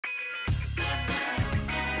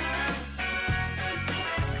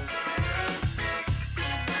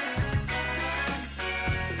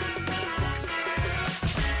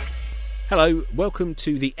Hello, welcome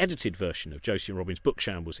to the edited version of Josie and Robin's Book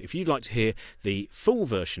Shambles. If you'd like to hear the full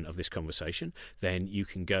version of this conversation, then you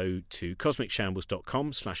can go to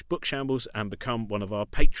cosmicshambles.com/bookshambles and become one of our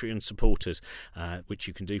Patreon supporters, which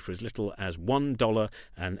you can do for as little as $1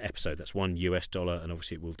 an episode. That's $1, and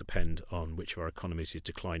obviously it will depend on which of our economies is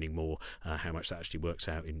declining more, how much that actually works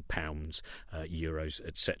out in pounds, euros,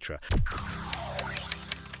 etc.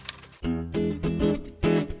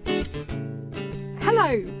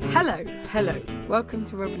 Hello. Welcome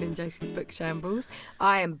to Robin and Josie's Book Shambles.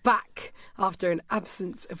 I am back after an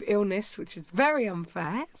absence of illness, which is very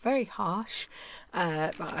unfair. It's very harsh.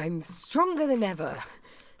 But I'm stronger than ever.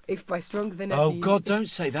 If by stronger than ever... Oh, God, don't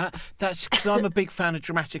say that. That's because I'm a big fan of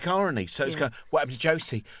dramatic irony. So it's going, what happened to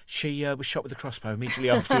Josie? She was shot with a crossbow immediately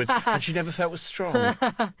afterwards and she never felt as strong.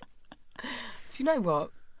 Do you know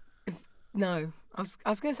what? No. I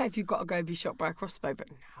was going to say if you've got to go be shot by a crossbow, but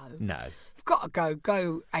no. You've got to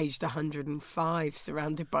go aged 105,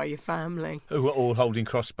 surrounded by your family. Who are all holding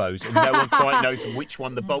crossbows and no one quite knows which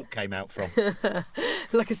one the bolt came out from.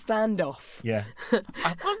 Like a standoff. Yeah.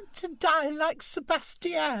 I want to die like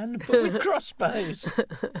Sebastian, but with crossbows.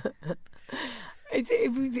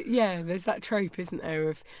 There's that trope, isn't there,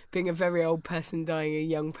 of being a very old person dying a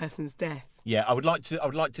young person's death. Yeah, I would like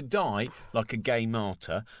to die like a gay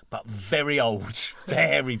martyr, but very old,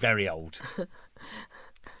 very, very old.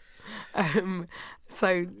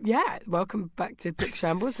 Welcome back to Book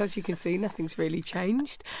Shambles. As you can see, nothing's really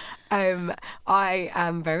changed. I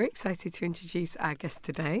am very excited to introduce our guest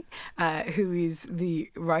today, who is the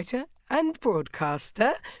writer and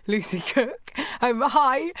broadcaster, Lucy Cook.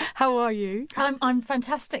 Hi, how are you? I'm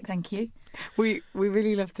fantastic, thank you. We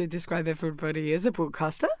really love to describe everybody as a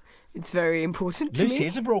broadcaster. It's very important to me. Lucy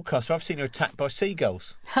is a broadcaster. I've seen her attacked by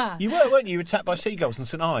seagulls. You weren't you? You were attacked by seagulls in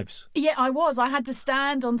St Ives. Yeah, I was. I had to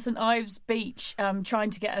stand on St Ives beach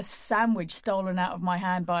trying to get a sandwich stolen out of my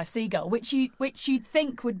hand by a seagull, which you'd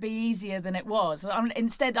think would be easier than it was.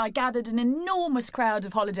 Instead, I gathered an enormous crowd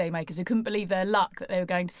of holidaymakers who couldn't believe their luck that they were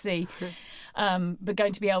going to see, but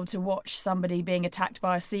going to be able to watch somebody being attacked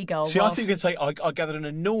by a seagull. See, I think you'd say I gathered an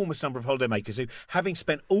enormous number of holidaymakers who, having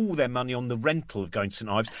spent all their money on the rental of going to St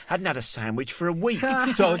Ives, hadn't had a sandwich for a week.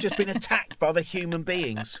 So I've just been attacked by the human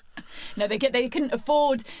beings. No, they couldn't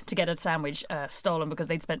afford to get a sandwich stolen because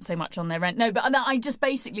they'd spent so much on their rent. No, but I just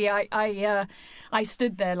basically I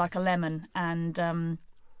stood there like a lemon, and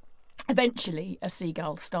eventually a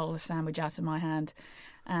seagull stole a sandwich out of my hand,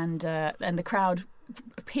 and the crowd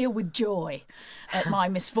peal with joy at my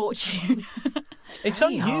misfortune. It's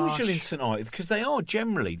unusual in St Ives because they are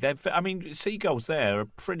generally, seagulls there are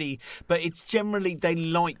pretty, but it's generally, they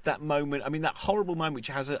like that moment. I mean, that horrible moment which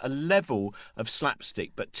has a level of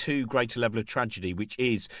slapstick, but too great a level of tragedy, which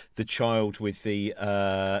is the child with the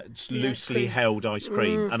loosely held ice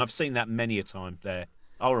cream. And I've seen that many a time there.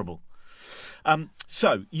 Horrible.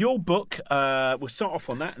 So, your book, we'll start off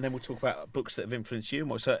on that and then we'll talk about books that have influenced you. And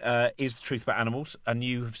what's is The Truth About Animals. And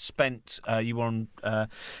you have spent, you were on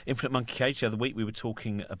Infinite Monkey Cage the other week. We were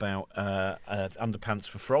talking about Underpants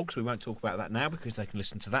for Frogs. We won't talk about that now because they can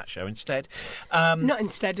listen to that show instead. Not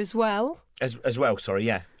instead as well. As well, sorry,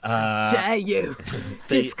 yeah. Dare you?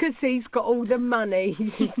 Just because he's got all the money,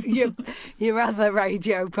 your other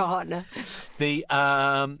radio partner. He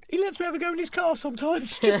lets me have a go in his car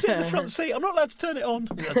sometimes. Just sit in the front seat. I'm not allowed to turn it on.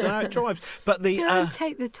 I don't know how it drives. But don't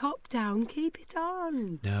take the top down. Keep it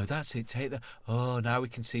on. No, that's it. Oh, now we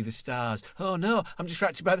can see the stars. Oh no, I'm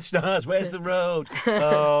distracted by the stars. Where's the road?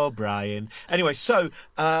 Oh, Brian. Anyway, so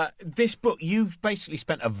this book, you basically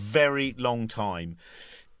spent a very long time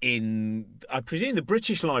in, I presume, the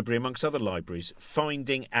British Library, amongst other libraries,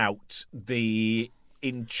 finding out the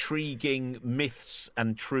intriguing myths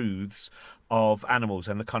and truths of animals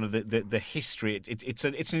and the kind of the history. It's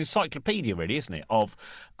an encyclopedia, really, isn't it, of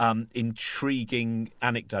intriguing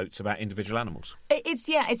anecdotes about individual animals.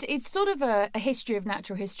 It's sort of a history of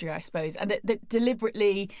natural history, I suppose, and that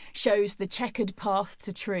deliberately shows the checkered path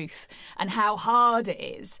to truth and how hard it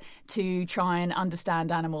is to try and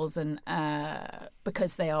understand animals, and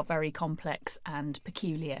because they are very complex and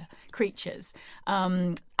peculiar creatures.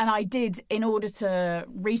 And I did, in order to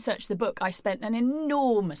research the book, I spent an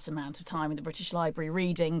enormous amount of time in the British Library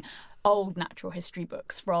reading old natural history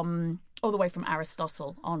books from all the way from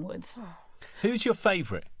Aristotle onwards. Who's your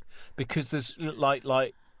favourite? Because there's like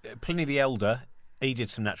Pliny the Elder, he did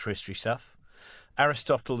some natural history stuff.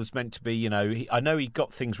 Aristotle is meant to be, I know he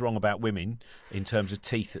got things wrong about women in terms of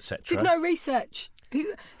teeth, etc. Did no research.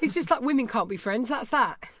 He's just like, women can't be friends, that's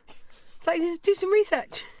that. Like, do some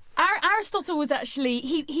research. Aristotle was actually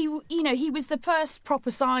he was the first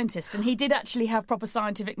proper scientist, and he did actually have proper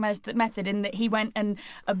scientific method in that he went and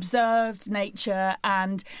observed nature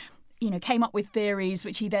and came up with theories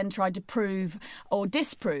which he then tried to prove or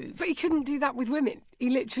disprove. But he couldn't do that with women. He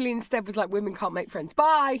literally instead was like, women can't make friends.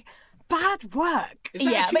 Bye. Bad work. Is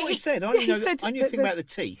that actually what he said? I knew a thing about the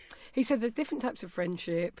teeth. He said there's different types of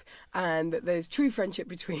friendship, and that there's true friendship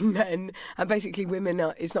between men, and basically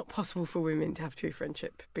it's not possible for women to have true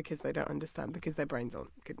friendship because they don't understand, because their brains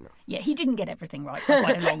aren't good enough. Yeah, he didn't get everything right by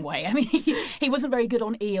quite a long way. I mean, he wasn't very good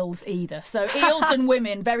on eels either. So eels and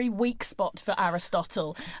women, very weak spot for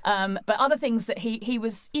Aristotle. But other things that he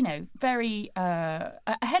was, very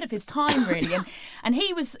ahead of his time, really. And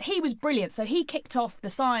he was brilliant. So he kicked off the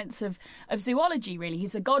science of zoology, really.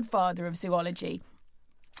 He's the godfather of zoology.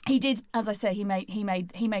 He did, as I say, he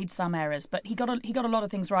made some errors, but he got a lot of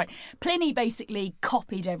things right. Pliny basically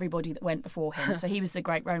copied everybody that went before him, so he was the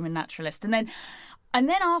great Roman naturalist. And then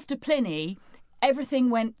after Pliny, everything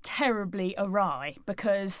went terribly awry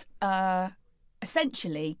because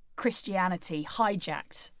essentially Christianity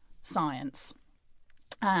hijacked science,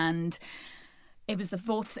 and it was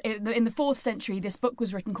in the 4th century. This book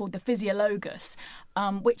was written called the Physiologus,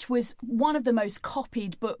 which was one of the most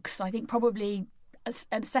copied books, I think, probably.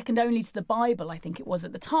 And second only to the Bible, I think it was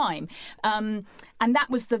at the time. And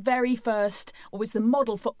that was the very first, or was the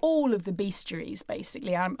model for all of the bestiaries,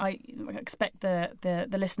 basically. I expect the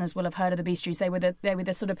listeners will have heard of the bestiaries. They were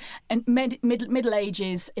the sort of Middle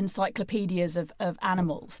Ages encyclopedias of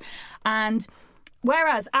animals. And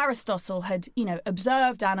whereas Aristotle had,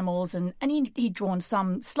 observed animals and he'd drawn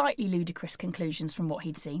some slightly ludicrous conclusions from what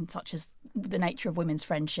he'd seen, such as the nature of women's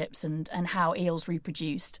friendships and how eels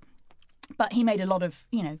reproduced. But he made a lot of,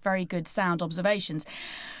 very good, sound observations.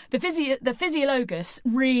 The Physiologus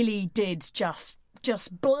really did just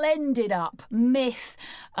blended up myth,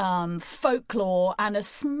 folklore, and a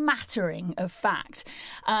smattering of fact,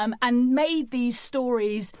 and made these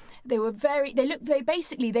stories. They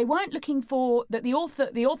weren't looking for that. The author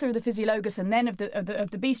of the Physiologus and then of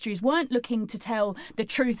the bestiaries weren't looking to tell the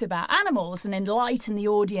truth about animals and enlighten the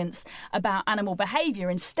audience about animal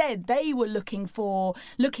behaviour. Instead, they were looking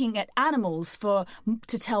at animals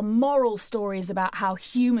to tell moral stories about how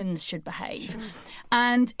humans should behave. Sure.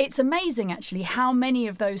 And it's amazing, actually, how many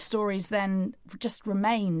of those stories then just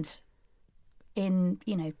remained in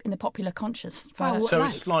the popular conscious. So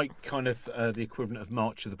it's like kind of the equivalent of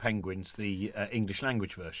March of the Penguins, the English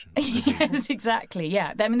language version. Yes, exactly.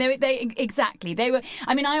 Yeah, I mean, they were.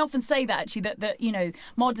 I mean, I often say that actually that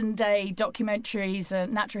modern day documentaries, a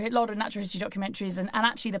lot of natural history documentaries, and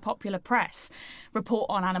actually the popular press report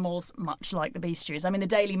on animals much like the bestiaries. I mean, the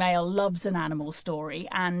Daily Mail loves an animal story,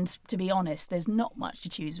 and to be honest, there's not much to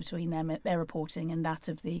choose between their reporting and that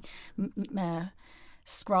of the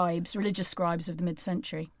religious scribes of the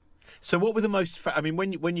mid-century. So what were the most...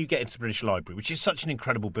 when you get into the British Library, which is such an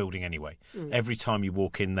incredible building anyway, every time you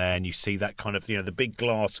walk in there and you see that kind of, the big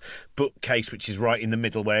glass bookcase, which is right in the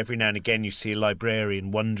middle, where every now and again you see a librarian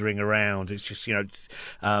wandering around. It's just,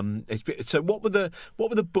 so what were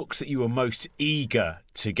the books that you were most eager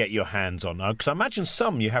to get your hands on? Because I imagine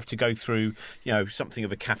some you have to go through, something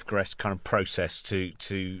of a Kafkaesque kind of process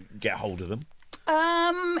to get hold of them.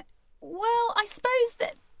 Well, I suppose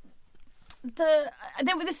that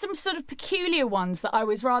there were some sort of peculiar ones that I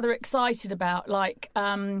was rather excited about, like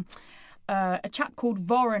a chap called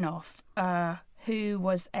Voronov, who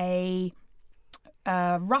was a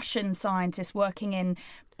Russian scientist working in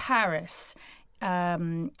Paris at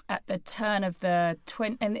the turn of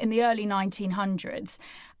in the early 1900s,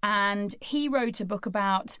 and he wrote a book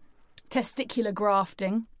about testicular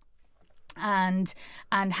grafting. And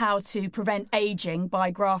how to prevent aging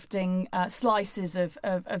by grafting slices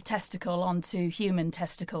of testicle onto human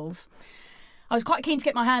testicles. I was quite keen to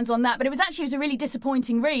get my hands on that, but it was a really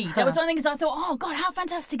disappointing read. It was one of the things I thought, oh God, how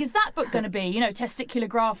fantastic is that book going to be? Testicular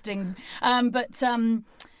grafting,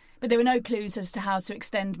 but there were no clues as to how to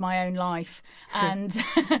extend my own life, and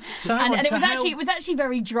it was actually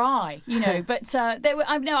very dry, But there were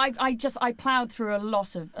I ploughed through a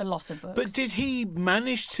lot of books. But did he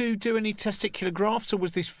manage to do any testicular grafts, or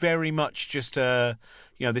was this very much just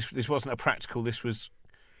this wasn't a practical? This was.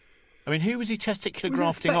 I mean, who was he testicular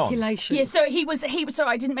grafting on? Yeah, so he was. Sorry,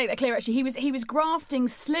 I didn't make that clear. Actually, he was grafting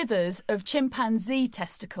slithers of chimpanzee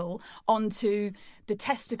testicle onto the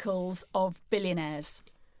testicles of billionaires.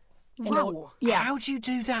 Wow. Yeah. How do you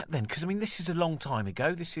do that then? Because, this is a long time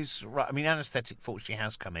ago. This is... anaesthetic fortunately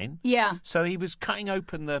has come in. Yeah. So he was cutting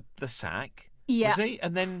open the sack. Yeah. Was he?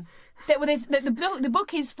 And then... The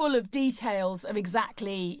book is full of details of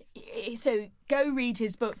exactly. So go read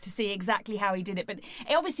his book to see exactly how he did it. But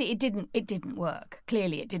obviously, it didn't work.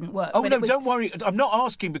 Clearly, it didn't work. Oh, but no, don't worry. I'm not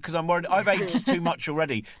asking because I'm worried. I've aged too much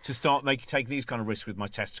already to start taking these kind of risks with my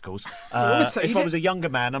testicles. If I was a younger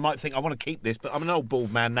man, I might think I want to keep this, but I'm an old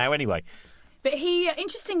bald man now anyway. But he,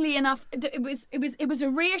 interestingly enough, it was a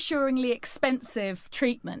reassuringly expensive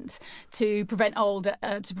treatment to prevent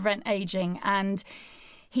aging, and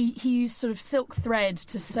he used sort of silk thread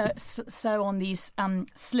to sew on these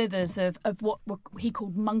slithers of what he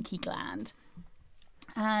called monkey gland.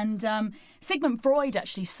 And Sigmund Freud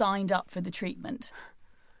actually signed up for the treatment.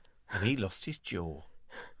 And he lost his jaw.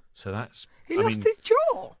 So that's... He lost his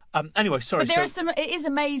jaw? Anyway, sorry. But it is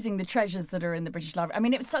amazing the treasures that are in the British Library. I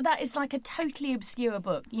mean, that is like a totally obscure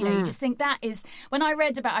book. You know, you just think that is... When I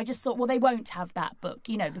read about it, I just thought, well, they won't have that book,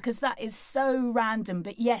 you know, because that is so random.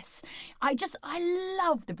 But yes, I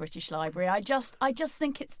love the British Library. I just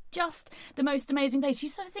think it's just the most amazing place. You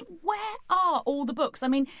sort of think, where are all the books? I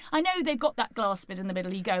mean, I know they've got that glass bit in the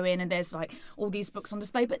middle. You go in and there's like all these books on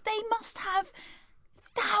display, but they must have...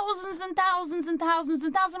 thousands and thousands and thousands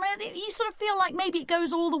and thousands. I mean, you sort of feel like maybe it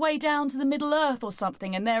goes all the way down to the Middle Earth or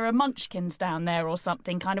something, and there are munchkins down there or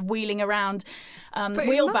something, kind of wheeling around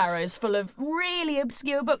wheelbarrows full of really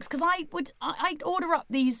obscure books. Because I'd order up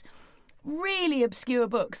these really obscure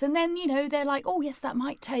books, and then, you know, they're like, oh yes, that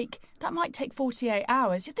might take 48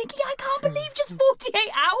 hours. You're thinking, I can't believe just 48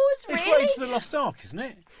 hours, really? It's Raiders of the Lost Ark, isn't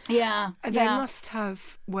it? Yeah. They must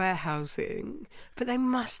have warehousing, but they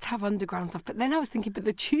must have underground stuff. But then I was thinking, but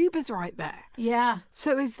the Tube is right there. Yeah.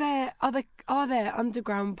 So are there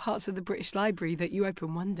underground parts of the British Library that you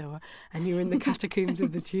open one door and you're in the catacombs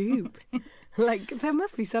of the Tube? Like, there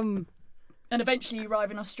must be some... And eventually you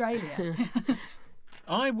arrive in Australia.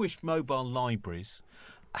 I wish mobile libraries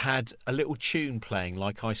had a little tune playing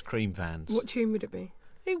like ice cream vans. What tune would it be?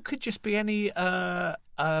 It could just be any... I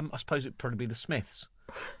suppose it'd probably be the Smiths.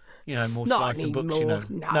 You know, more Not life than books, you know.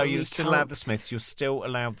 anymore. No, you you're still can't. allowed the Smiths. You're still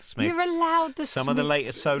allowed the Smiths. You're allowed the Some of the Smiths,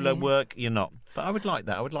 later solo yeah. work, you're not. But I would like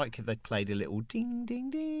that. I would like if they played a little ding, ding,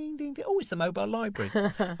 ding, ding, ding. Oh, it's the mobile library.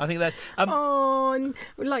 I think that... Oh, and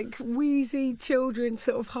like wheezy children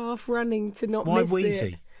sort of half running to not why miss wheezy?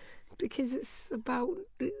 it. Because it's about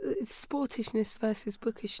sportishness versus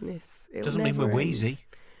bookishness. It'll Doesn't mean we're never end. wheezy.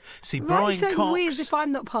 See, Why are Brian you saying Cox... we as if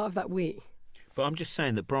I'm not part of that we? But I'm just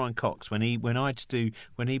saying that Brian Cox, when he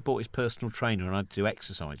bought his personal trainer and I had to do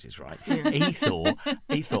exercises, right? He thought,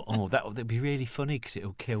 oh, that'd be really funny because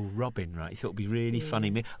it'll kill Robin, right? He thought it'd be really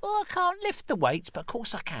funny. I can't lift the weights, but of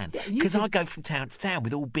course I can because I go from town to town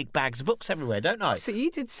with all big bags of books everywhere, don't I? So you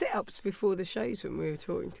did sit-ups before the shows when we were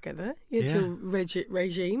talking together. You had your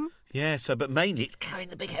regime. Yeah, but mainly it's carrying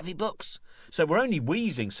the big heavy books. So we're only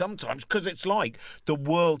wheezing sometimes because it's like the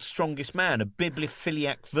world's strongest man, a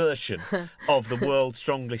bibliophiliac version of the world's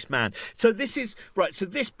strongest man. So this is, right, so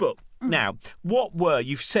this book, now,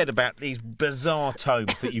 you've said about these bizarre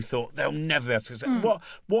tomes that you thought they'll never be able to say.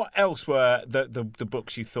 What else were the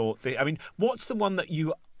books you thought, what's the one that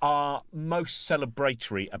you are most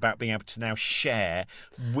celebratory about being able to now share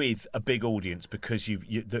with a big audience because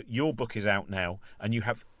your book is out now and you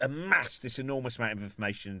have amassed this enormous amount of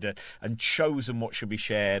information and chosen what should be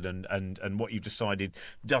shared and what you've decided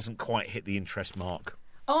doesn't quite hit the interest mark?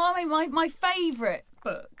 Oh, I mean, my favourite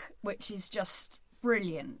book, which is just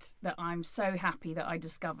brilliant, that I'm so happy that I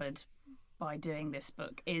discovered by doing this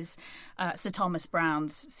book, is Sir Thomas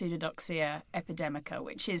Browne's Pseudodoxia Epidemica,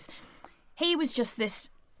 which is... He was just this...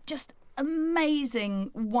 just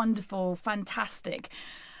amazing, wonderful, fantastic.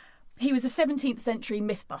 He was a 17th century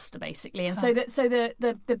mythbuster, basically, and so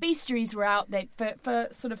the bestiaries were out there for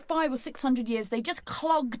sort of 500 or 600 years. They just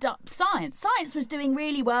clogged up science. Science was doing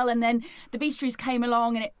really well, and then the bestiaries came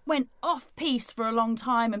along, and it went off piste for a long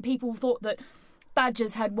time. And people thought that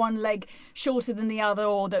badgers had one leg shorter than the other,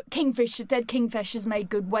 or that dead kingfishers made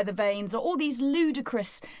good weather vanes, or all these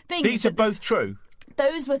ludicrous things. These are both true.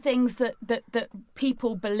 Those were things that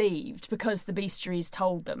people believed because the bestiaries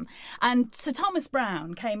told them. And Sir Thomas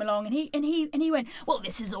Browne came along and he went, well,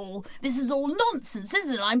 this is all nonsense,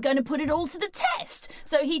 isn't it? I'm going to put it all to the test.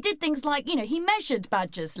 So he did things like, he measured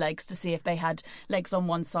badgers' legs to see if they had legs on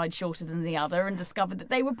one side shorter than the other, and discovered that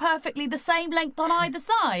they were perfectly the same length on either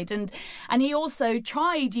side. And he also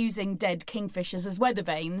tried using dead kingfishers as weather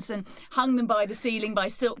vanes and hung them by the ceiling by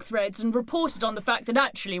silk threads, and reported on the fact that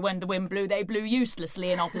actually when the wind blew, they blew uselessly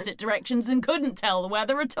in opposite directions and couldn't tell the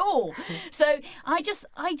weather at all. So I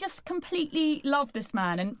just completely love this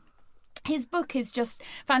man, and his book is just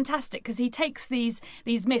fantastic because he takes these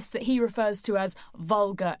myths that he refers to as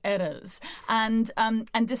vulgar errors and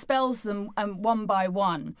dispels them one by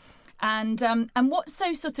one. And what's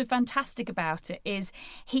so sort of fantastic about it is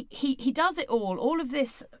he does it all of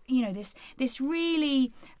this, this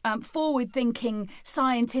really forward-thinking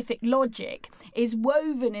scientific logic is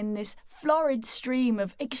woven in this florid stream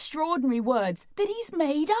of extraordinary words that he's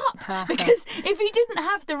made up. Because if he didn't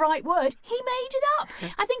have the right word, he made it up.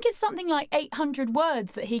 I think it's something like 800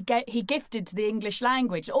 words that he gifted to the English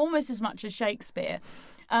language, almost as much as Shakespeare.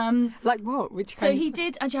 Like what? Which so he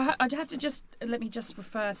did. I'd have to just let me just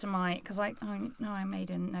refer to my, because I know I made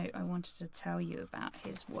a note. I wanted to tell you about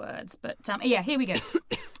his words, but yeah, here we go.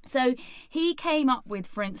 So he came up with,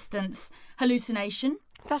 for instance, hallucination.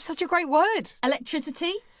 That's such a great word.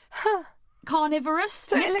 Electricity. Carnivorous.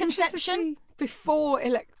 So misconception. Before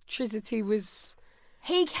electricity was.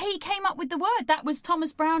 He came up with the word. That was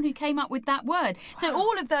Thomas Brown who came up with that word. So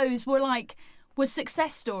all of those were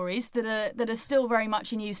success stories that are still very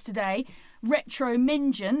much in use today.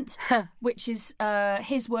 Retromingent, which is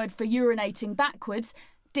his word for urinating backwards,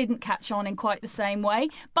 didn't catch on in quite the same way.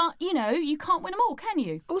 But, you can't win them all, can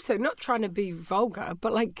you? Also, not trying to be vulgar,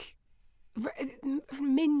 but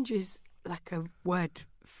minge is like a word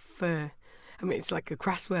for, it's like a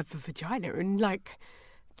crass word for vagina, and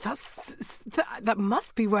that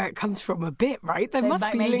must be where it comes from a bit, right? There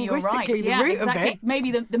must be linguistically the root of it. Maybe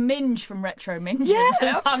the minge from retromingent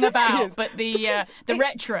has hung about, but the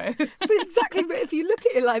retro. But exactly, but if you look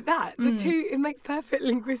at it like that, the two, it makes perfect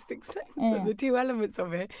linguistic sense, the two elements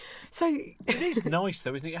of it. So it is nice,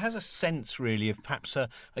 though, isn't it? It has a sense, really, of perhaps a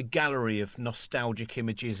gallery of nostalgic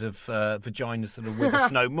images of vaginas that are with us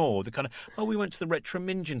no more. The kind of, we went to the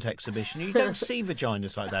retromingent exhibition. You don't see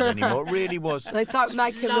vaginas like that anymore. It really was. They don't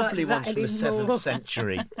make it lovely like ones from the 7th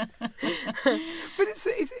century. But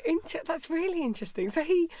that's really interesting. So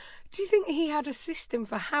do you think he had a system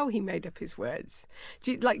for how he made up his words?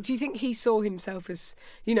 Do you think he saw himself as,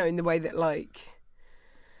 in the way that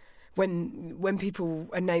when people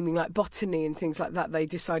are naming botany and things like that, they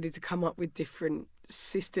decided to come up with different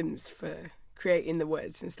systems for creating the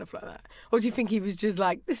words and stuff like that? Or do you think he was just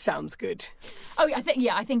like, this sounds good? Oh, I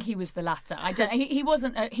think he was the latter. He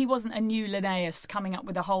wasn't a new Linnaeus coming up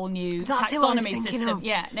with a whole new taxonomy system. Of.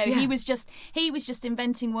 Yeah, no, yeah. He was just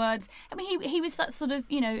inventing words. I mean, he was that sort of,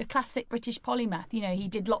 a classic British polymath. He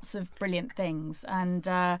did lots of brilliant things, and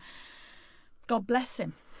God bless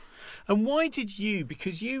him. And why did you?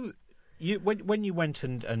 Because when you went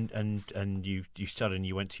and you studied and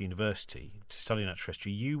you went to university to study natural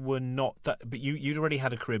history, you were not that, but you'd already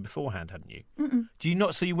had a career beforehand, hadn't you? Mm-mm. Do you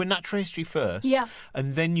not? So you were natural history first, yeah,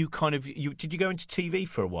 and then you did you go into TV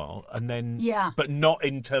for a while, and then but not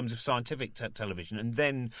in terms of scientific television, and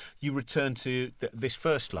then you returned to this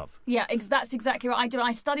first love. Yeah, that's exactly right.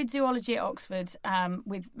 I studied zoology at Oxford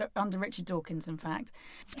under Richard Dawkins, in fact.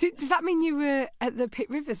 Does that mean you were at the Pitt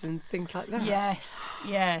Rivers and things like that? Yes,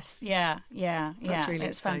 yeah. That's really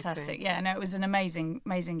it's exciting. Fantastic. Yeah, no, it was an amazing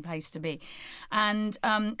place to be, and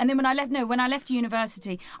then when I left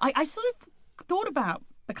university, I sort of thought about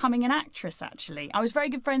becoming an actress. Actually, I was very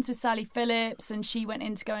good friends with Sally Phillips, and she went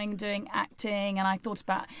into going and doing acting, and I thought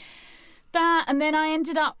about that, and then I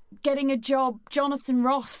ended up getting a job.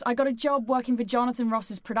 I got a job working for Jonathan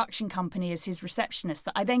Ross's production company as his receptionist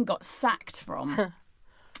that I then got sacked from.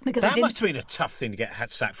 Because that must have been a tough thing to get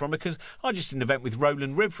sacked from, because I just did an event with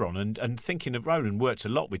Roland Rivron, and thinking of Roland worked a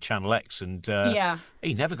lot with Channel X, and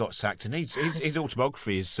he never got sacked, and his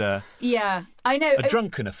autobiography is I know a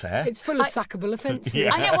drunken affair. It's full of sackable offences. Yeah.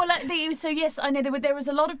 I know. Well, so yes, I know there was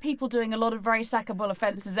a lot of people doing a lot of very sackable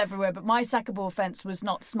offences everywhere, but my sackable offence was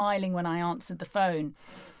not smiling when I answered the phone.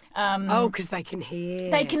 Because they can hear.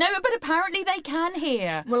 They can know, but apparently they can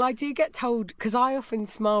hear. Well, I do get told, because I often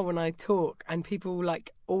smile when I talk, and people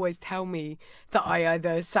always tell me that I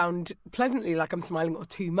either sound pleasantly like I'm smiling or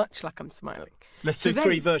too much like I'm smiling. Let's do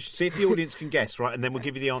three versions. See if the audience can guess, right? And then we'll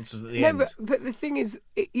give you the answers at the end. But the thing is,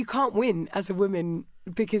 you can't win as a woman,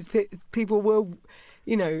 because people will,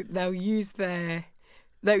 they'll use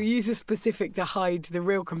a specific to hide the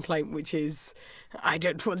real complaint, which is, I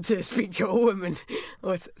don't want to speak to a woman.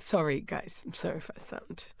 Or, sorry, guys. I'm sorry if I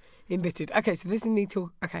sound embittered. Okay, so this is me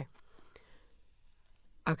talk. Okay.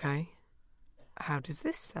 How does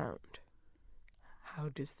this sound? How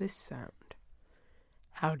does this sound?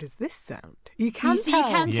 How does this sound? You can tell. You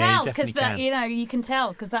can tell, because you can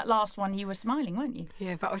tell, because that last one you were smiling, weren't you?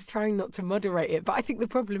 Yeah, but I was trying not to moderate it. But I think the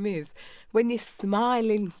problem is when you're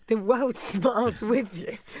smiling, the world smiles with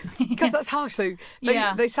you. Because that's harsh. So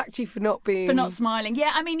they sacked you for not smiling.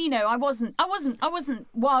 Yeah, I mean, I wasn't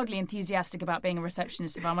wildly enthusiastic about being a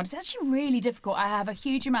receptionist. If I'm honest, it's actually really difficult. I have a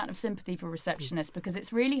huge amount of sympathy for receptionists, because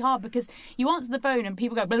it's really hard, because you answer the phone and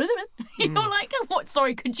people go, blah, blah, blah. You're like, what?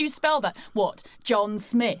 Sorry, could you spell that? What? John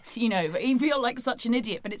Smith, you know. You feel like such an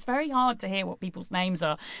idiot, but it's very hard to hear what people's names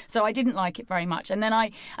are. So I didn't like it very much. And then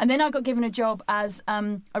I got given a job as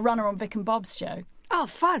a runner on Vic and Bob's show. Oh,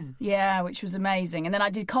 fun. Yeah, which was amazing. And then I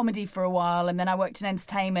did comedy for a while, and then I worked in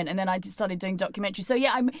entertainment, and then I just started doing documentaries. So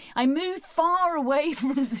yeah, I moved far away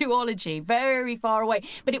from zoology, very far away.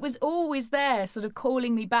 But it was always there, sort of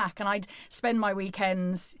calling me back. And I'd spend my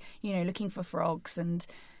weekends, you know, looking for frogs and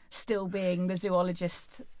still being the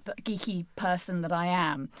zoologist, the geeky person that I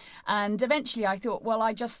am. And eventually I thought, well,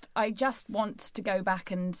 I just want to go back,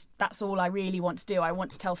 and that's all I really want to do. I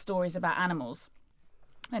want to tell stories about animals.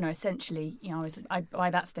 You know, essentially, you know, by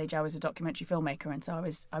that stage I was a documentary filmmaker, and so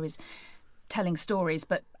I was telling stories,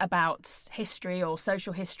 but about history or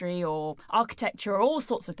social history or architecture or all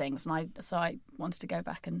sorts of things. And I wanted to go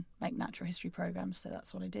back and make natural history programs, so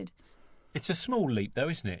that's what I did. It's a small leap, though,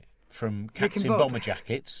 isn't it? From cats in Bob. bomber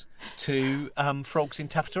jackets to frogs in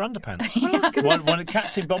taffeta underpants. One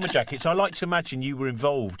cats in bomber jackets. I like to imagine you were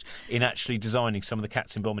involved in actually designing some of the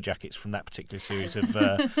cats in bomber jackets from that particular series of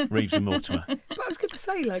Reeves and Mortimer. But I was going to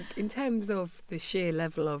say, like, in terms of the sheer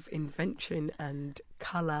level of invention and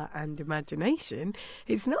colour and imagination,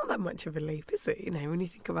 it's not that much of a leap, is it? You know, when you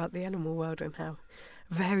think about the animal world and how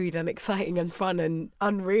varied and exciting and fun and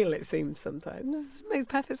unreal it seems sometimes. It makes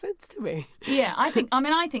perfect sense to me. Yeah, I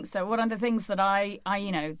think so. One of the things that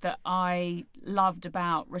I loved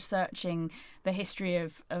about researching the history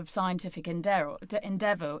of scientific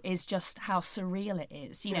endeavour is just how surreal it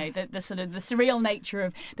is. You know, the sort of the surreal nature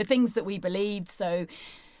of the things that we believed. So,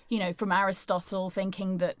 you know, from Aristotle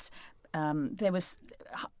thinking that there was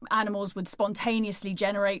animals would spontaneously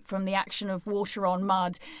generate from the action of water on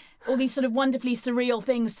mud, all these sort of wonderfully surreal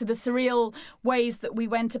things, to the surreal ways that we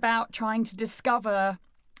went about trying to discover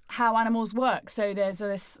how animals work. So there's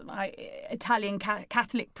this Italian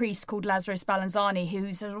Catholic priest called Lazzaro Spallanzani,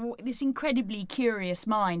 who's this incredibly curious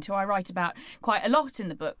mind, who I write about quite a lot in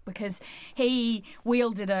the book, because he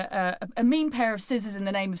wielded a mean pair of scissors in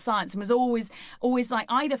the name of science, and was always like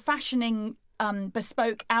either fashioning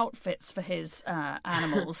bespoke outfits for his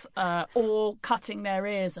animals or cutting their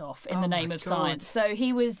ears off in the name of science. So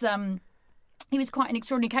he was quite an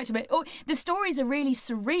extraordinary character. But the stories are really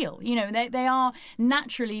surreal. You know, they are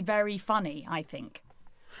naturally very funny, I think.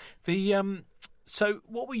 So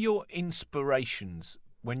what were your inspirations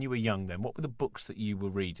when you were young then? What were the books that you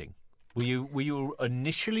were reading? Were you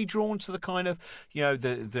initially drawn to the kind of, you know,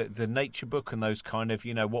 the nature book and those kind of,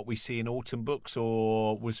 you know, what we see in autumn books,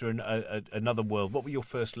 or was there another world? What were your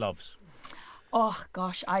first loves? Oh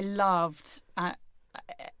gosh, I loved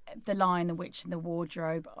The Lion, the Witch and the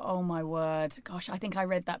Wardrobe. Oh my word, gosh, I think I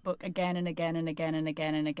read that book again and again and again and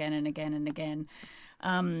again and again and again and again.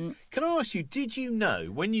 Can I ask you, did you know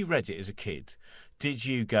when you read it as a kid? Did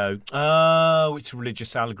you go, oh, it's a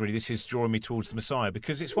religious allegory, this is drawing me towards the Messiah?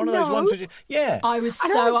 Because it's one of those ones where yeah. I was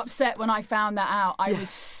so upset when I found that out. I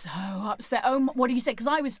was so upset. Oh, what do you say? Because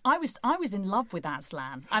I was in love with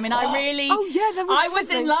Aslan. I mean, I really... Oh, yeah, there was I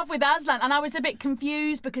was in love with Aslan, and I was a bit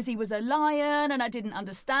confused because he was a lion and I didn't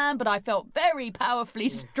understand, but I felt very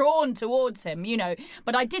powerfully drawn towards him, you know.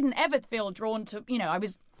 But I didn't ever feel drawn to, you know,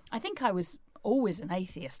 I think I was always an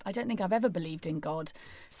atheist. I don't think I've ever believed in God.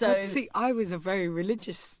 So see, I was a very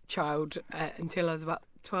religious child until I was about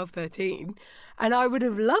 12, 13, and I would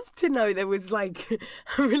have loved to know there was like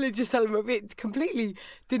a religious element. It completely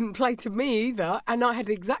didn't play to me either, and I had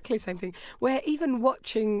exactly the same thing, where even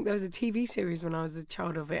watching, there was a TV series when I was a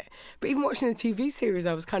child of it, but even watching the TV series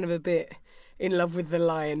I was kind of a bit in love with the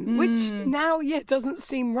lion, which now, doesn't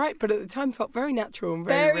seem right, but at the time felt very natural and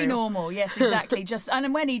very real. Normal. Yes, exactly.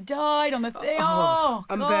 And when he died on the thing,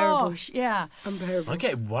 unbearable. Gosh, yeah, unbearable. I'm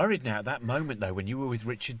getting worried now at that moment though, when you were with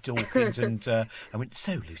Richard Dawkins and I went,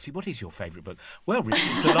 so Lucy, what is your favourite book? Well,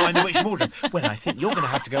 Richard, it's The Lion, the Witch and the Wardrobe. Well, I think you're going to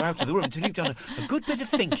have to go out of the room until you've done a good bit of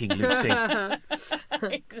thinking, Lucy.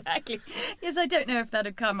 Exactly. Yes, I don't know if that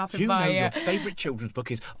had come up in you my... know your favourite children's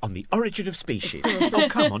book is On the Origin of Species. Oh,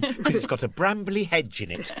 come on, because it's got a brambly hedge in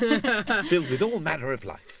it, filled with all manner of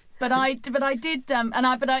life. I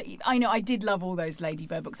did love all those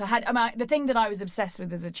Ladybird books. The thing that I was obsessed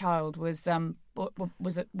with as a child was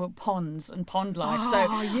ponds and pond life.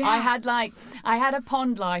 I had a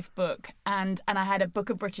pond life book and I had a book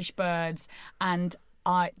of British birds, and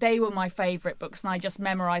they were my favourite books, and I just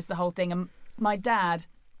memorised the whole thing. And my dad,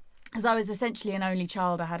 as I was essentially an only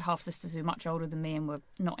child, I had half sisters who were much older than me and were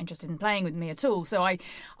not interested in playing with me at all. So I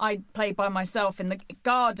played by myself in the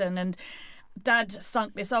garden, and Dad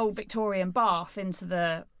sunk this old Victorian bath into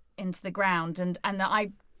the ground, and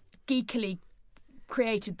I geekily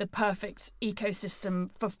created the perfect ecosystem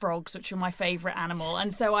for frogs, which were my favourite animal.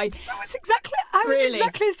 And so that was exactly, I I was Really?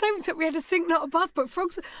 exactly the same, except we had a sink, not a bath, but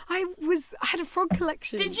frogs. I had a frog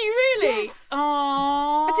collection. Did you really? Yes. Aww.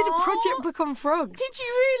 I did a project book on frogs. Did you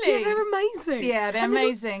really? Yeah, they're amazing. Yeah, they're And then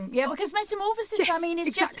amazing. Yeah, because Metamorphosis, Yes, I mean, it's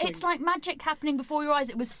exactly. it's like magic happening before your eyes.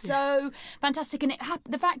 It was so fantastic. And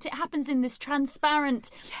the fact it happens in this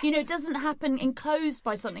transparent, it doesn't happen enclosed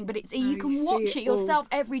by something, but you you can see watch it it yourself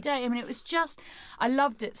every day. I mean, it was just, I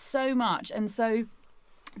loved it so much. And so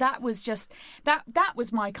that was just, that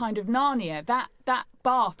was my kind of Narnia. That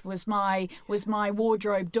bath was my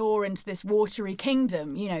wardrobe door into this watery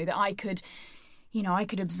kingdom, that I could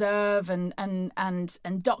observe and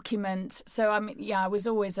document. So I was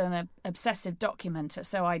always an obsessive documenter.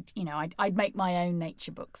 So I'd make my own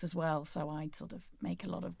nature books as well. So I'd sort of make a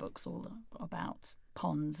lot of books all about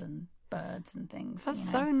ponds and birds and things.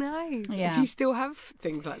 That's so nice. Yeah. Do you still have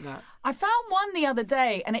things like that? I found one the other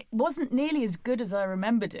day, and it wasn't nearly as good as I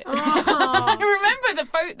remembered it. Oh. I remember the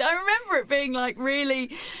photo. I remember it being like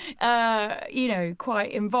really,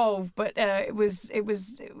 quite involved. But it's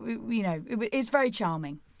very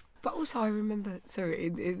charming. But also I remember, sorry,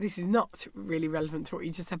 this is not really relevant to what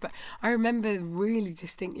you just said, but I remember really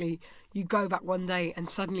distinctly you go back one day and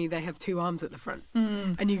suddenly they have 2 arms at the front.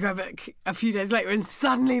 And you go back a few days later and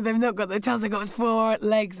suddenly they've not got their tails, they've got 4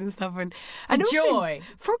 legs and stuff. And also, joy.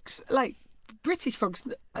 Frogs, like British frogs,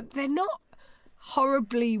 they're not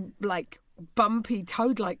horribly like bumpy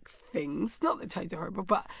toad-like things. Not that toads are horrible,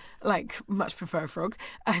 but like much prefer a frog.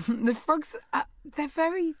 The frogs, they're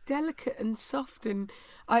very delicate and soft. And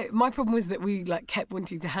my problem was that we like kept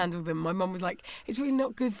wanting to handle them. My mum was like, "It's really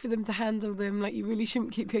not good for them to handle them. Like you really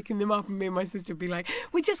shouldn't keep picking them up." And me and my sister would be like,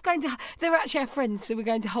 "We're just going to. They're actually our friends, so we're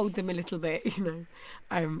going to hold them a little bit."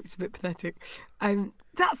 It's a bit pathetic.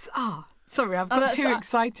 Sorry, I've got too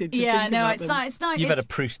excited. To think about them. It's not. You've had a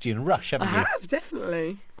Proustian rush, haven't I you? have,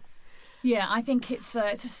 definitely. Yeah, I think it's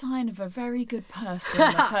a sign of a very good person,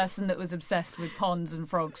 a person that was obsessed with ponds and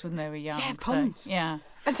frogs when they were young. Yeah, ponds. So, yeah.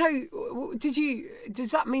 And so,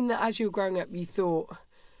 does that mean that as you were growing up, you thought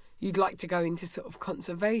you'd like to go into sort of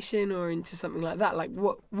conservation or into something like that? Like,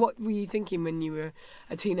 what were you thinking when you were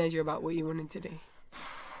a teenager about what you wanted to do?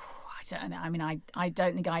 I don't know. I mean, I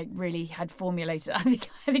don't think I really had formulated. I think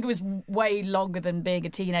it was way longer than being a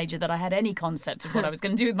teenager that I had any concept of what I was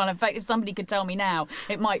going to do with my life. In fact, if somebody could tell me now,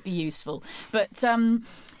 it might be useful. But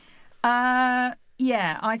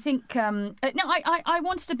yeah, I think I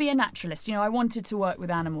wanted to be a naturalist. I wanted to work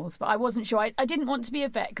with animals, but I wasn't sure. I didn't want to be a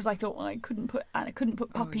vet because I thought I couldn't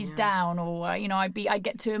put puppies down, or I'd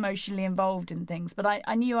get too emotionally involved in things. But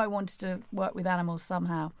I knew I wanted to work with animals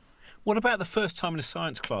somehow. What about the first time in a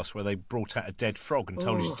science class where they brought out a dead frog and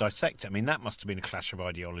told you to dissect it? I mean, that must have been a clash of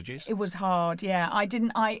ideologies. It was hard, yeah. I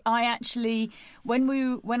actually, when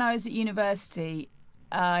I was at university,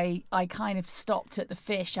 I kind of stopped at the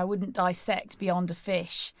fish. I wouldn't dissect beyond a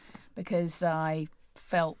fish because I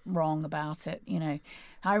felt wrong about it,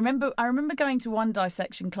 I remember going to one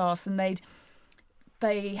dissection class and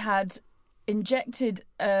they had injected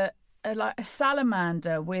a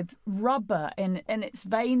salamander with rubber and its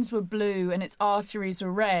veins were blue and its arteries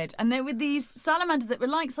were red, and there were these salamanders that were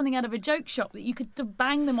like something out of a joke shop that you could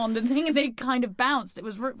bang them on the thing and they kind of bounced. It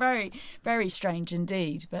was very, very strange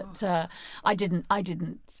indeed, but I didn't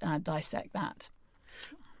dissect that.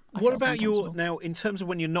 What about now, in terms of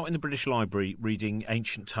when you're not in the British Library reading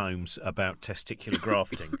ancient tomes about testicular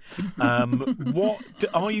grafting,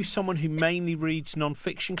 are you someone who mainly reads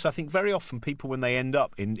non-fiction? Because I think very often people, when they end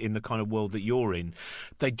up in the kind of world that you're in,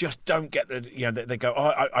 they just don't get they go,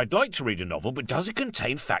 I'd like to read a novel, but does it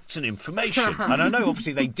contain facts and information? And I know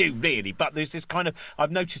obviously they do really, but there's this kind of,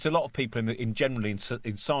 I've noticed a lot of people generally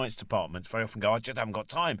in science departments very often go, I just haven't got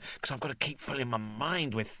time because I've got to keep filling my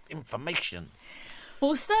mind with information.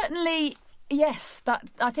 Well, certainly, yes. That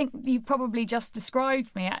I think you've probably just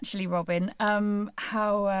described me, actually, Robin.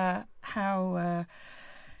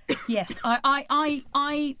 Yes,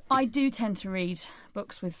 I do tend to read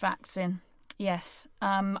books with facts in. Yes,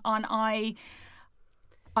 and I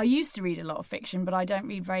used to read a lot of fiction, but I don't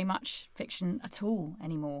read very much fiction at all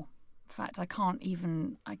anymore. In fact, I can't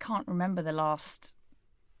remember the last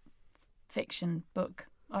fiction book.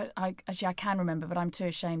 I can remember, but I'm too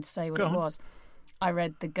ashamed to say what it was. I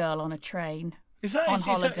read The Girl on a Train on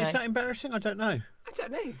holiday. Is that embarrassing? I don't know. I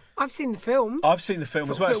don't know. I've seen the film. I've seen the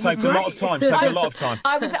film as well. It saved a lot of time.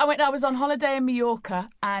 I was on holiday in Mallorca,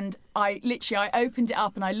 and I opened it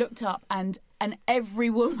up and I looked up, and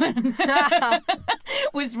every woman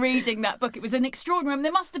was reading that book. It was an extraordinary.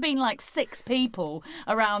 There must have been like 6 people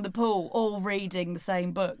around the pool, all reading the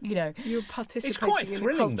same book. You're participating. It's quite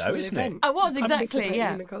thrilling, though, isn't it? I was exactly,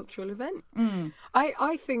 yeah. In a cultural event. Mm.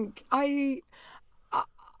 I think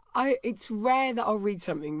it's rare that I'll read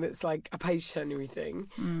something that's like a page-turnery thing.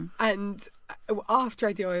 And after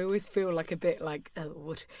I do, I always feel like a bit like, oh,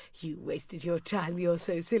 what, you wasted your time, you're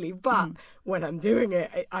so silly. But when I'm doing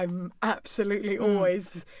it, I'm absolutely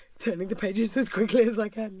always turning the pages as quickly as I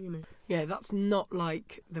can, you know. Yeah, that's not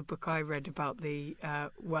like the book I read about the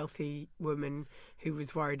wealthy woman who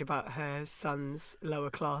was worried about her son's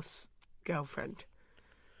lower-class girlfriend.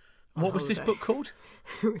 What was this book called?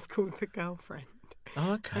 It was called The Girlfriend.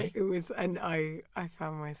 Oh, okay. It was, and I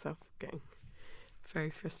found myself getting very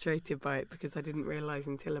frustrated by it because I didn't realise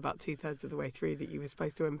until about 2/3 of the way through that you were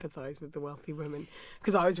supposed to empathise with the wealthy women.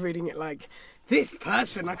 Because I was reading it like, this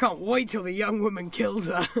person, I can't wait till the young woman kills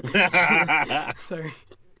her. Sorry.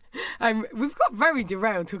 We've got very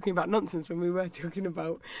derailed talking about nonsense when we were talking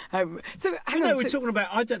about. So hang on. We're talking about.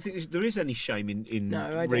 I don't think there is any shame in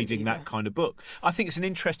reading that kind of book. I think it's an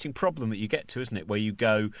interesting problem that you get to, isn't it? Where you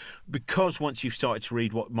go, because once you've started to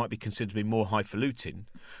read what might be considered to be more highfalutin,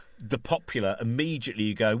 the popular, immediately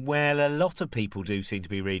you go, well, a lot of people do seem to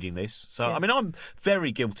be reading this. So, I mean, I'm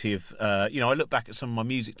very guilty of, I look back at some of my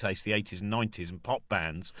music tastes, the 80s and 90s and pop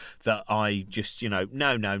bands that I just, no.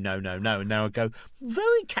 And now I go,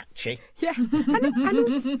 very catchy. Yeah. And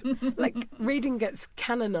also, like, reading gets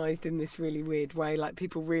canonised in this really weird way. Like,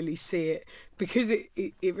 people really see it because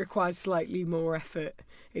it requires slightly more effort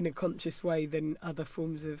in a conscious way than other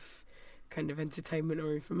forms of kind of entertainment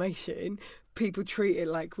or information. People treat it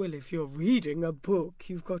like, well, if you're reading a book,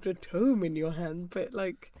 you've got a tome in your hand. But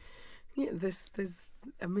like, yeah, there's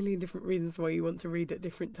a million different reasons why you want to read at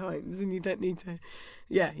different times, and you don't need to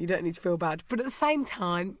feel bad. But at the same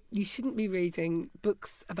time, you shouldn't be reading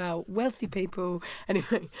books about wealthy people.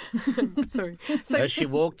 Anyway, sorry. So, as she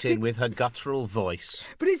walked in with her guttural voice.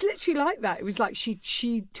 But it's literally like that. It was like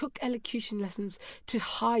she took elocution lessons to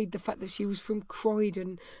hide the fact that she was from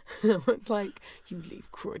Croydon. It's like, you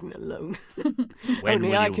leave Croydon alone.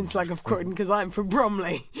 Only I can slag off Croydon because I'm from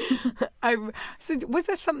Bromley. So was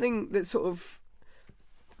there something that sort of...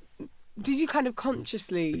 Did you kind of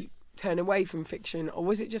consciously turn away from fiction, or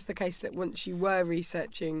was it just the case that once you were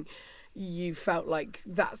researching, you felt like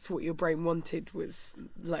that's what your brain wanted, was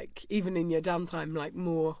like, even in your downtime, like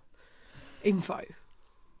more info?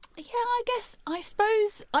 Yeah, I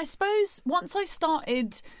suppose once I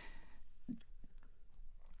started,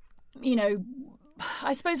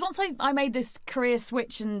 I suppose once I made this career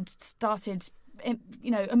switch and started,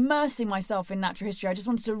 immersing myself in natural history, I just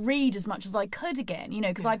wanted to read as much as I could again,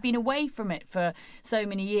 because I'd been away from it for so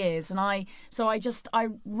many years. And I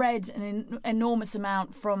read an enormous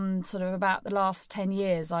amount from sort of about the last 10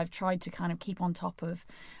 years. I've tried to kind of keep on top of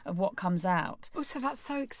what comes out. Also, that's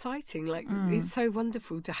so exciting. Like, it's so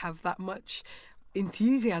wonderful to have that much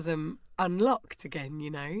enthusiasm unlocked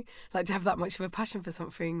again, like to have that much of a passion for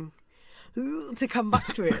something, to come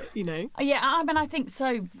back to it, Yeah, I mean, I think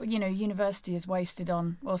so. University is wasted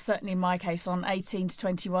on, well, certainly in my case, on 18 to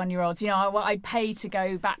 21-year-olds. I'd pay to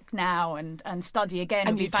go back now and study again.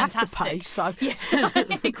 And it'd be fantastic. Have to pay, so... Yes, yes,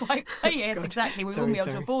 God. Exactly. We wouldn't be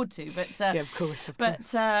able to afford to, but yeah, of course.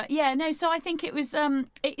 So I think it was.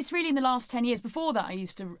 It's really in the last 10 years. Before that, I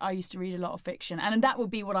used to read a lot of fiction, and that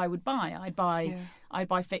would be what I would buy. I'd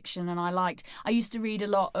buy fiction, and I used to read a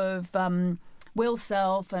lot of. Will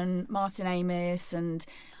Self and Martin Amis, and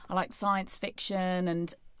I like science fiction,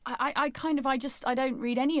 and I don't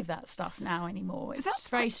read any of that stuff now anymore. It's just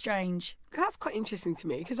very strange. That's quite interesting to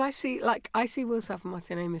me, because I see Will Self and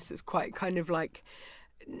Martin Amis as quite kind of like,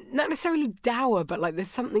 not necessarily dour, but like there's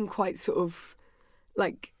something quite sort of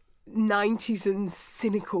like 90s and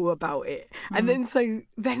cynical about it. And then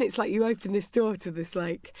it's like you open this door to this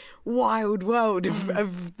like wild world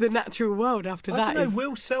of the natural world after that. I don't know,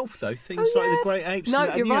 Will Self though, things like the Great Apes,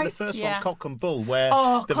 no, you're right. The first one, Cock and Bull, where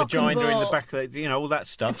the vagina in the back of the, all that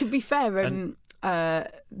stuff. To be fair,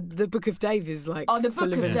 the Book of Dave is like the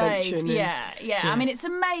Book of Dave, yeah. I mean, it's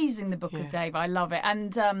amazing, the Book of Dave. I love it.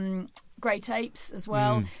 And Great Apes as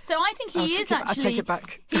well. So I think he is actually. I take it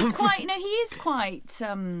back. He's quite. He is quite.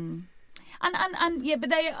 And but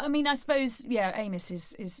they. I mean, I suppose Amos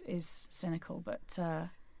is cynical, but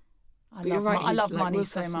I love money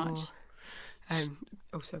so much.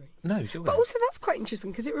 Sorry. No, sure. But also that's quite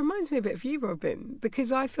interesting, because it reminds me a bit of you, Robin,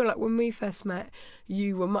 because I feel like when we first met,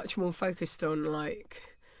 you were much more focused on like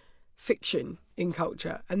fiction in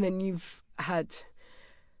culture, and then you've had.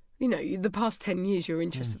 The past 10 years, your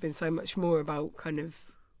interests have been so much more about kind of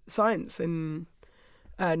science and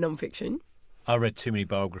non-fiction. I read too many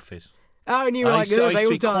biographies. Oh, and you were I like, used to they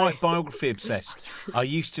all be die. quite biography obsessed. I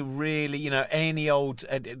used to really, any old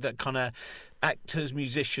that kind of actors,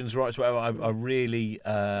 musicians, writers, whatever. I really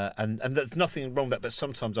and there's nothing wrong with that. But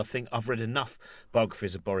sometimes I think I've read enough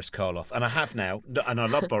biographies of Boris Karloff, and I have now, and I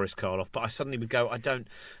love Boris Karloff. But I suddenly would go, I don't,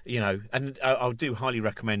 and I do highly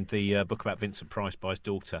recommend the book about Vincent Price by his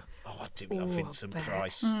daughter. Oh, I do love Vincent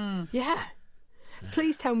Price. Yeah.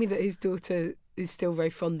 Please tell me that his daughter is still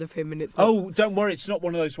very fond of him, and it's. Oh, don't worry, it's not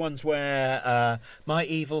one of those ones where my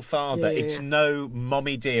evil father. Yeah. It's no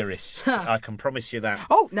mommy dearest. I can promise you that.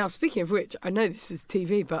 Oh, now speaking of which, I know this is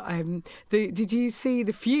TV, but did you see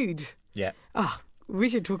The Feud? Yeah. Oh, we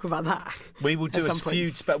should talk about that. We will do a some point.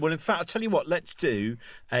 feud. Well, in fact, I'll tell you what. Let's do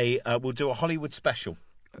we'll do a Hollywood special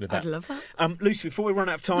with that. I'd love that. Lucy, before we run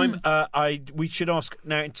out of time, we should ask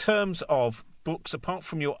now in terms of books apart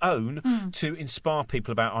from your own to inspire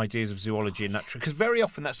people about ideas of zoology and natural, because very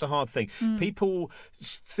often that's the hard thing. People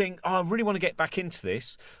think, I really want to get back into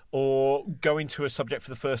this or go into a subject for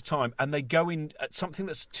the first time, and they go in at something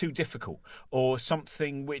that's too difficult or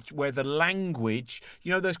something where the language,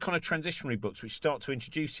 those kind of transitionary books which start to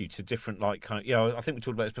introduce you to different I think we talked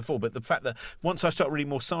about this before, but the fact that once I start reading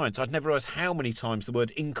more science, I'd never realised how many times the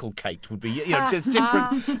word inculcate would be just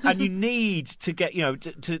different, and you need to get you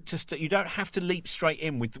don't have to leap straight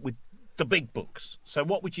in with the big books. So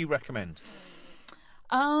what would you recommend?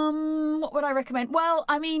 What would I recommend? Well,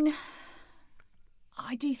 I mean,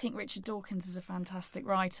 I do think Richard Dawkins is a fantastic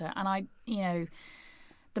writer, and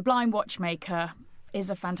The Blind Watchmaker is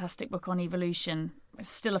a fantastic book on evolution. It's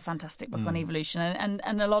still a fantastic book on evolution,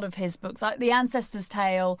 and a lot of his books, like The Ancestor's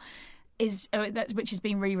Tale, which has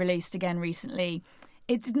been re-released again recently.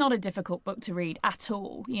 It's not a difficult book to read at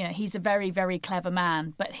all. He's a very, very clever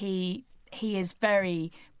man, but he is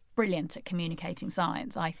very brilliant at communicating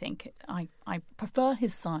science. I think I prefer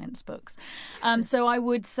his science books. So I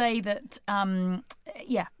would say that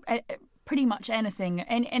pretty much anything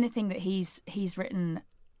that he's written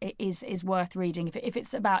is worth reading if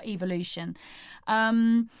it's about evolution.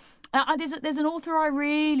 There's an author I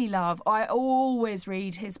really love. I always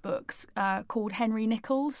read his books called Henry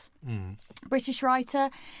Nichols, British writer,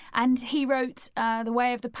 and he wrote The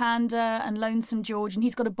Way of the Panda and Lonesome George, and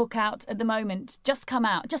he's got a book out at the moment, just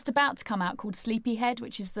about to come out, called Sleepyhead,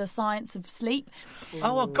 which is the science of sleep.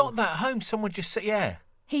 Oh, I got that at home. Someone just said, yeah.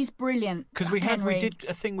 He's brilliant. Because we did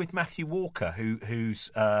a thing with Matthew Walker, whose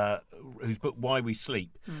book Why We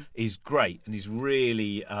Sleep is great and is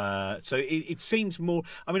really. So it seems more.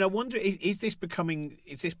 I mean, I wonder is this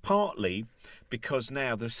partly because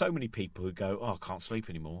now there's so many people who go, I can't sleep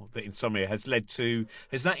anymore, that insomnia has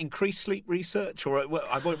that increased sleep research, or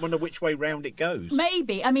I wonder which way round it goes.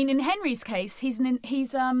 Maybe. I mean, in Henry's case, he's an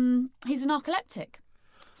narcoleptic.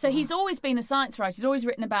 So he's always been a science writer. He's always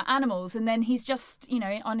written about animals, and then he's just,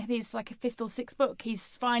 on his like a fifth or sixth book,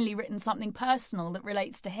 he's finally written something personal that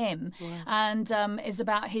relates to him, and is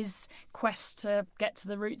about his quest to get to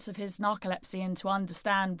the roots of his narcolepsy and to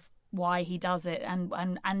understand why he does it,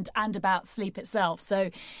 and about sleep itself. So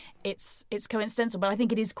it's coincidental, but I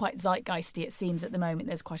think it is quite zeitgeisty. It seems at the moment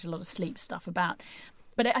there's quite a lot of sleep stuff about.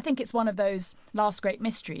 But I think it's one of those last great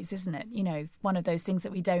mysteries, isn't it? One of those things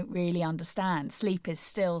that we don't really understand. Sleep is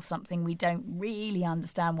still something we don't really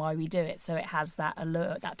understand why we do it. So it has that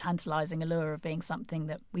allure, that tantalising allure of being something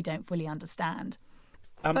that we don't fully understand.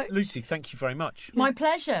 Lucy, thank you very much. My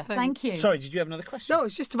pleasure. Thank you. Sorry, did you have another question? No, I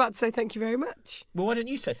was just about to say thank you very much. Well, why don't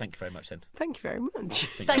you say thank you very much then? Thank you very much. I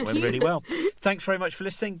think that went really well. Thanks very much for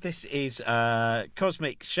listening. This is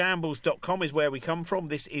CosmicShambles.com is where we come from.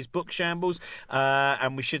 This is Book Shambles,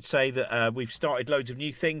 and we should say that we've started loads of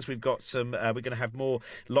new things. We've got some. We're going to have more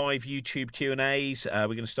live YouTube Q&As. We're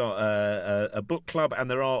going to start a book club, and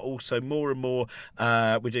there are also more and more.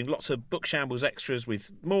 We're doing lots of Book Shambles extras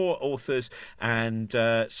with more authors, and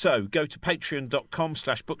so go to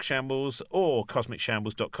patreon.com/bookshambles or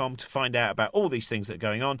cosmicshambles.com to find out about all these things that are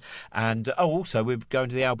going on. And also we're going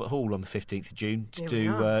to the Albert Hall on the 15th of June to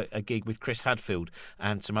do a gig with Chris Hadfield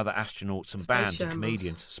and some other astronauts and bands and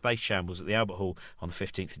comedians. Space Shambles at the Albert Hall on the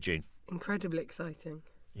 15th of June. Incredibly exciting.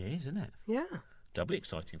 It is, isn't it? Yeah. Doubly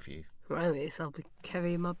exciting for you. Well, it is. I'll be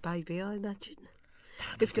carrying my baby, I imagine.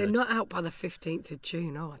 If they're not out by the 15th of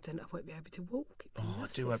June, I don't know, I won't be able to walk. I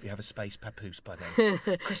do hope you have a space papoose by then.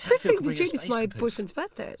 15th of June is my boyfriend's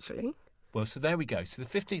birthday, actually. Well, so there we go. So the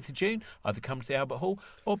 15th of June, either come to the Albert Hall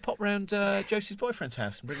or pop round Josie's boyfriend's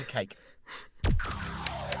house and bring a cake.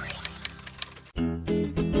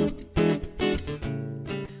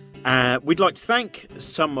 We'd like to thank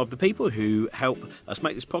some of the people who help us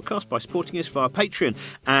make this podcast by supporting us via Patreon.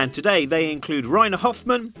 And today they include Rainer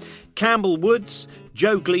Hoffman, Campbell Woods,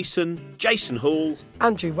 Joe Gleeson, Jason Hall,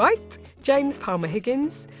 Andrew White, James Palmer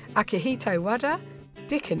Higgins, Akihito Wada,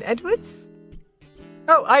 Dickon Edwards.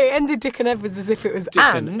 Oh, I ended Dickon Edwards as if it was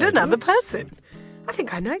Dickon and another Edwards? person. I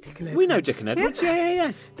think I know Dickon Edwards. We know Dickon Edwards. Yeah.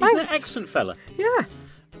 He's Thanks. an excellent fella. Yeah.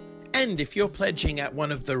 And if you're pledging at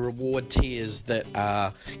one of the reward tiers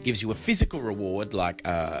that gives you a physical reward, like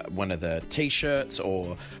one of the T-shirts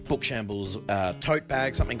or Book Shambles tote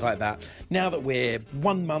bag, something like that, now that we're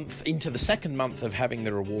 1 month into the second month of having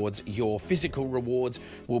the rewards, your physical rewards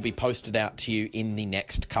will be posted out to you in the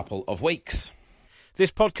next couple of weeks.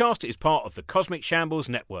 This podcast is part of the Cosmic Shambles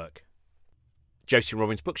Network. Josie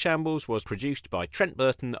Robbins' Book Shambles was produced by Trent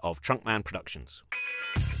Burton of Trunkman Productions.